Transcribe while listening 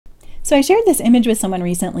So I shared this image with someone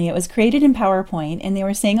recently. It was created in PowerPoint and they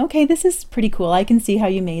were saying, okay, this is pretty cool. I can see how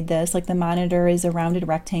you made this. Like the monitor is a rounded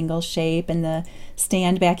rectangle shape and the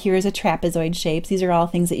stand back here is a trapezoid shape. These are all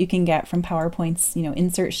things that you can get from PowerPoint's,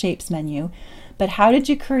 insert shapes menu. But how did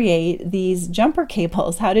you create these jumper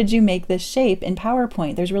cables? How did you make this shape in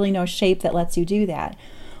PowerPoint? There's really no shape that lets you do that.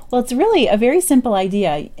 Well, it's really a very simple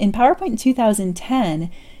idea. In PowerPoint in 2010,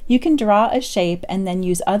 you can draw a shape and then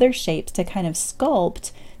use other shapes to kind of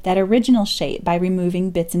sculpt that original shape by removing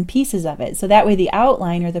bits and pieces of it. So that way the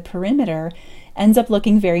outline or the perimeter ends up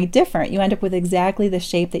looking very different. You end up with exactly the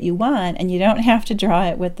shape that you want and you don't have to draw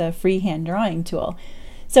it with the freehand drawing tool.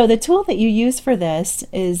 So the tool that you use for this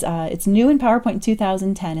is, it's new in PowerPoint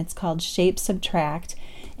 2010. It's called Shape Subtract.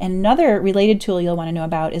 And another related tool you'll want to know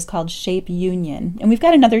about is called Shape Union. And we've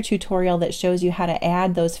got another tutorial that shows you how to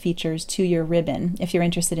add those features to your ribbon if you're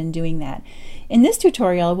interested in doing that. In this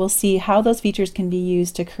tutorial, we'll see how those features can be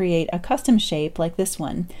used to create a custom shape like this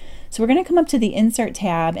one. So we're going to come up to the Insert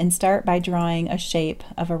tab and start by drawing a shape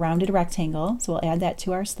of a rounded rectangle. So we'll add that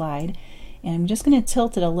to our slide. And I'm just going to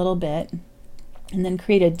tilt it a little bit and then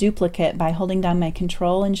create a duplicate by holding down my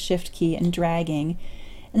Control and Shift key and dragging.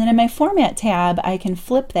 And then in my Format tab, I can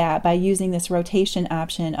flip that by using this rotation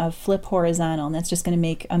option of Flip Horizontal, and that's just going to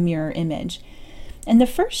make a mirror image. And the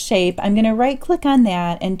first shape, I'm going to right-click on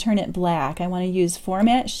that and turn it black. I want to use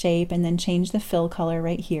Format Shape and then change the fill color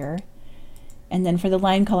right here. And then for the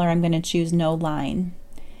line color, I'm going to choose No Line.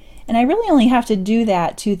 And I really only have to do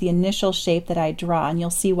that to the initial shape that I draw, and you'll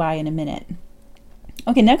see why in a minute.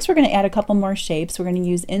 Okay, next we're going to add a couple more shapes. We're going to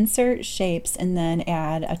use Insert Shapes and then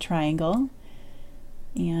add a triangle.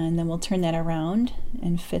 And then we'll turn that around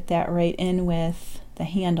and fit that right in with the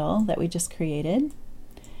handle that we just created.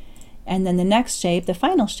 And then the next shape, the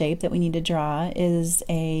final shape that we need to draw, is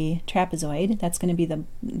a trapezoid. That's going to be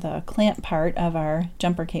the clamp part of our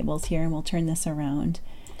jumper cables here, and we'll turn this around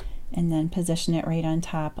and then position it right on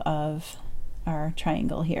top of our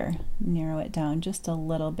triangle here. Narrow it down just a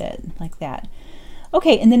little bit like that.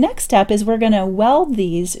 Okay, and the next step is we're going to weld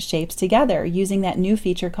these shapes together using that new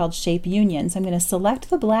feature called Shape Union. So I'm going to select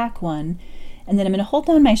the black one, and then I'm going to hold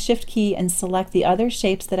down my Shift key and select the other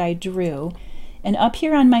shapes that I drew. And up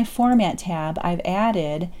here on my Format tab, I've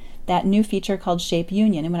added that new feature called Shape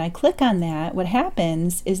Union. And when I click on that, what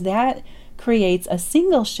happens is that creates a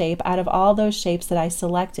single shape out of all those shapes that I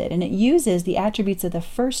selected. And it uses the attributes of the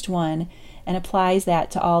first one and applies that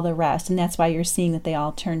to all the rest. And that's why you're seeing that they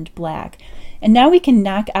all turned black. And now we can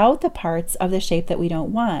knock out the parts of the shape that we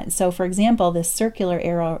don't want. So for example, this circular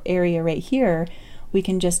area right here, we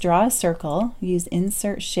can just draw a circle, use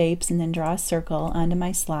Insert Shapes, and then draw a circle onto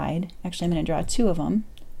my slide. Actually, I'm going to draw two of them.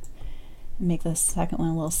 Make the second one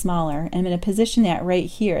a little smaller. And I'm going to position that right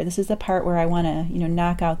here. This is the part where I want to,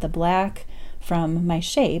 knock out the black from my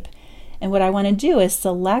shape. And what I want to do is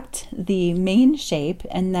select the main shape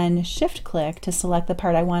and then Shift-click to select the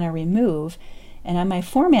part I want to remove. And on my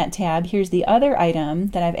Format tab, here's the other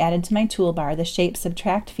item that I've added to my toolbar, the Shape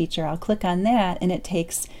Subtract feature. I'll click on that and it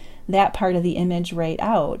takes that part of the image right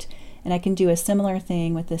out. And I can do a similar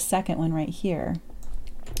thing with this second one right here.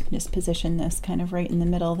 Just position this kind of right in the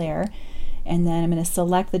middle there. And then I'm going to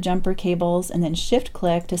select the jumper cables and then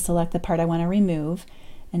Shift-click to select the part I want to remove.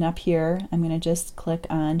 And up here, I'm going to just click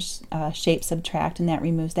on Shape Subtract, and that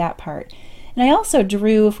removes that part. And I also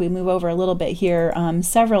drew, if we move over a little bit here,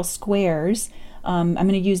 several squares. I'm going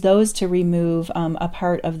to use those to remove a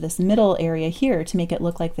part of this middle area here to make it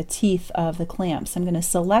look like the teeth of the clamps. I'm going to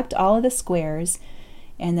select all of the squares,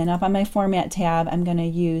 and then up on my Format tab, I'm going to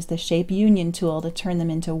use the Shape Union tool to turn them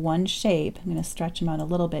into one shape. I'm going to stretch them out a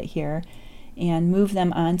little bit here and move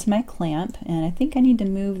them onto my clamp. And I think I need to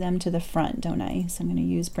move them to the front, don't I? So I'm going to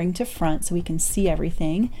use Bring to Front so we can see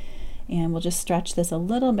everything. And we'll just stretch this a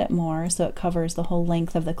little bit more so it covers the whole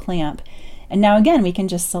length of the clamp. And now again, we can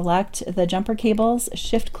just select the jumper cables,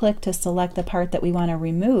 Shift-click to select the part that we want to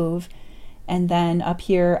remove, and then up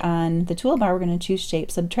here on the toolbar, we're going to choose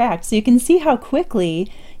Shape Subtract. So you can see how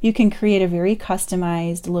quickly you can create a very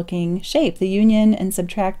customized looking shape. The Union and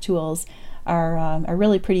Subtract tools are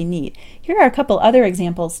really pretty neat. Here are a couple other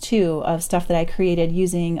examples too of stuff that I created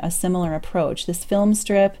using a similar approach. This film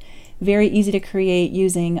strip, very easy to create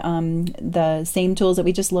using the same tools that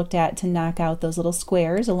we just looked at to knock out those little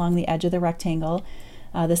squares along the edge of the rectangle.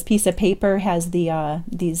 This piece of paper has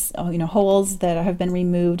these holes that have been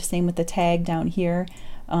removed. Same with the tag down here.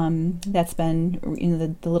 That's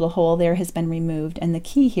been, the little hole there has been removed, and the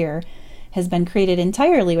key here has been created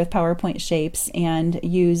entirely with PowerPoint shapes and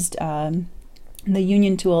used the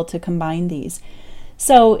Union tool to combine these.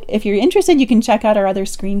 So if you're interested, you can check out our other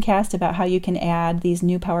screencast about how you can add these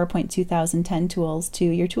new PowerPoint 2010 tools to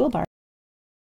your toolbar.